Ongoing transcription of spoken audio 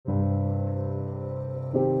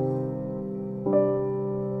Hello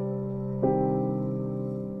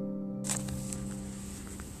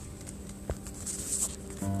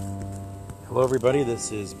everybody,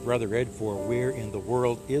 this is Brother Ed for Where in the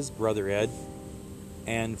World is Brother Ed,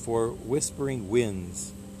 and for Whispering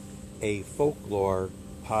Winds, a folklore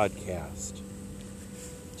podcast.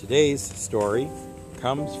 Today's story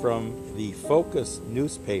comes from the Focus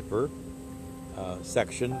newspaper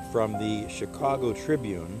section from the Chicago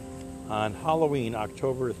Tribune on Halloween,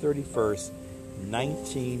 October 31st,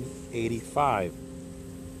 1985.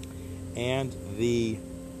 And the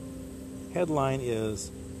headline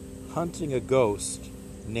is Hunting a Ghost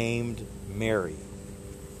Named Mary.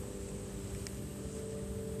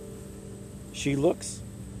 She looks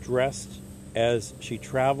dressed as she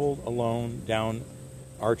traveled alone down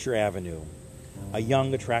Archer Avenue. A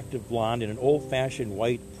young, attractive blonde in an old-fashioned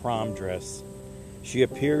white prom dress. She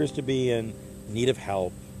appears to be in need of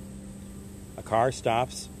help. A car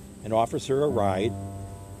stops and offers her a ride,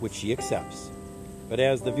 which she accepts. But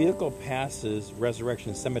as the vehicle passes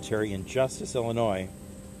Resurrection Cemetery in Justice, Illinois,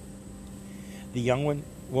 the young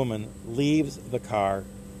woman leaves the car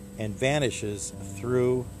and vanishes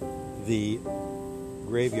through the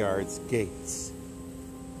graveyard's gates.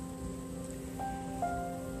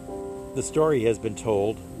 The story has been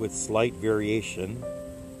told with slight variation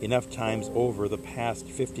enough times over the past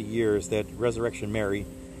 50 years that Resurrection Mary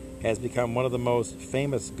has become one of the most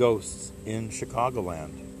famous ghosts in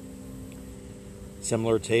Chicagoland.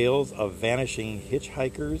 Similar tales of vanishing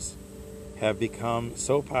hitchhikers have become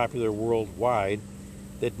so popular worldwide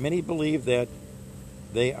that many believe that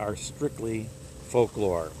they are strictly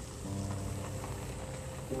folklore.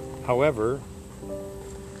 However,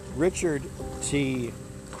 Richard T.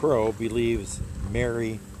 Crow believes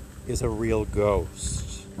Mary is a real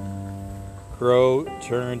ghost. Crow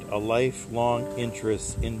turned a lifelong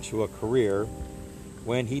interest into a career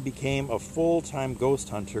when he became a full-time ghost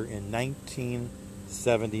hunter in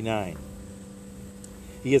 1979.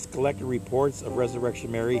 He has collected reports of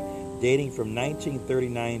Resurrection Mary dating from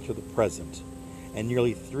 1939 to the present, and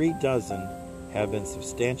nearly 36 have been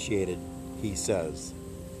substantiated, he says.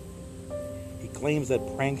 He claims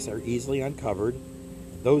that pranks are easily uncovered.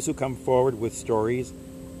 Those who come forward with stories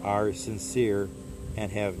are sincere and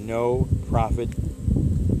have no profit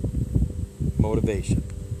motivation.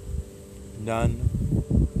 None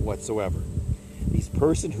whatsoever. This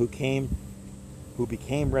person who became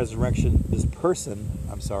Resurrection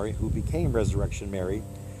Mary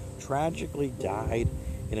tragically died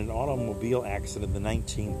in an automobile accident in the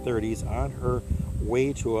 1930s on her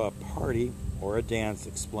way to a party or a dance,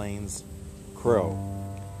 explains Crow.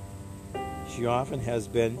 She often has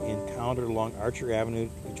been encountered along Archer Avenue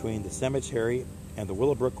between the cemetery and the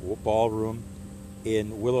Willowbrook Ballroom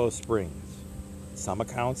in Willow Springs. Some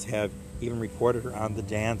accounts have even reported her on the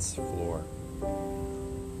dance floor.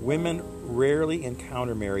 Women rarely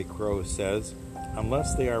encounter Mary, Crow says,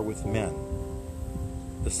 unless they are with men.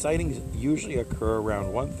 The sightings usually occur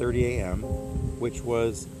around 1:30 a.m., which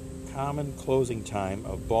was common closing time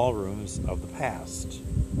of ballrooms of the past.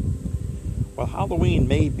 While Halloween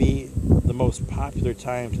may be the most popular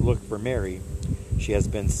time to look for Mary, she has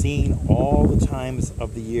been seen all the times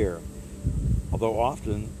of the year, although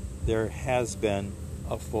often there has been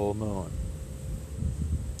a full moon.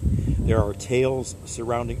 There are tales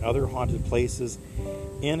surrounding other haunted places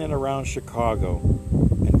in and around Chicago,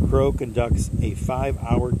 and Crow conducts a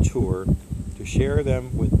 5-hour tour to share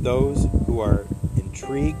them with those who are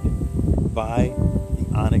intrigued by the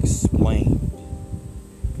unexplained.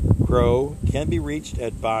 Crow can be reached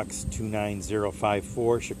at Box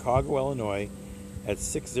 29054, Chicago, Illinois, at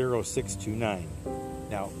 60629.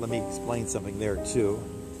 Now, let me explain something there, too,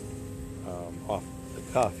 off the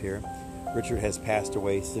cuff here. Richard has passed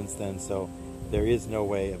away since then, so there is no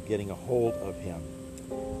way of getting a hold of him.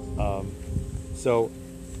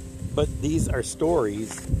 But these are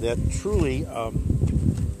stories that truly are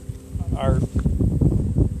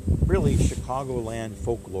really Chicagoland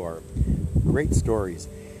folklore. Great stories.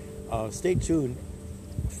 Stay tuned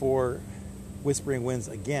for Whispering Winds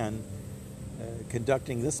again,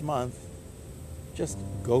 conducting this month just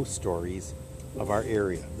ghost stories of our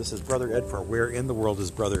area. This is Brother Ed for Where in the World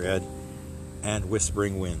is Brother Ed and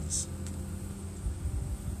Whispering Winds.